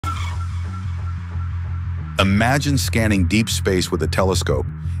Imagine scanning deep space with a telescope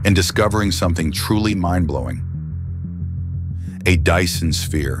and discovering something truly mind-blowing. A Dyson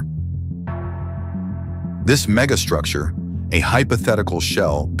Sphere. This megastructure, a hypothetical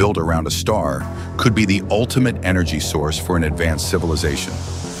shell built around a star, could be the ultimate energy source for an advanced civilization.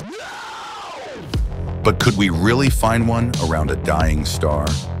 But could we really find one around a dying star?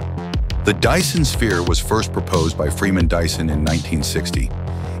 The Dyson Sphere was first proposed by Freeman Dyson in 1960.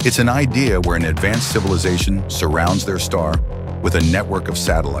 It's an idea where an advanced civilization surrounds their star with a network of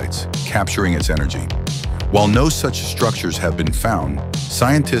satellites, capturing its energy. While no such structures have been found,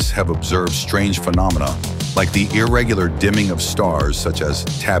 scientists have observed strange phenomena like the irregular dimming of stars such as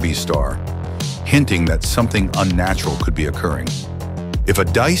Tabby's star, hinting that something unnatural could be occurring. If a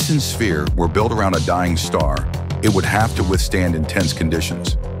Dyson Sphere were built around a dying star, it would have to withstand intense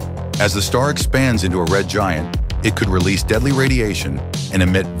conditions. As the star expands into a red giant, it could release deadly radiation and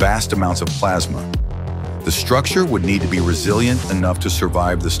emit vast amounts of plasma. The structure would need to be resilient enough to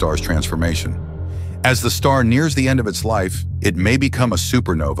survive the star's transformation. As the star nears the end of its life, it may become a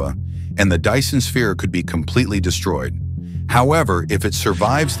supernova, and the Dyson Sphere could be completely destroyed. However, if it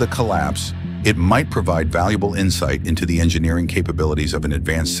survives the collapse, it might provide valuable insight into the engineering capabilities of an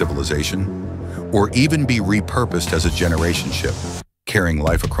advanced civilization, or even be repurposed as a generation ship, carrying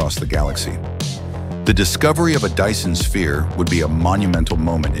life across the galaxy. The discovery of a Dyson Sphere would be a monumental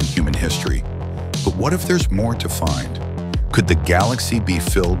moment in human history. But what if there's more to find? Could the galaxy be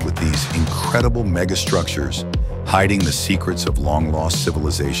filled with these incredible megastructures, hiding the secrets of long-lost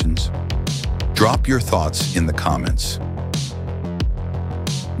civilizations? Drop your thoughts in the comments.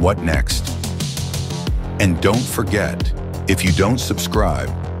 What next? And don't forget, if you don't subscribe,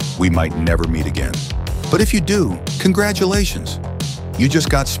 we might never meet again. But if you do, congratulations. You just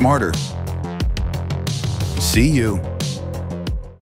got smarter. See you.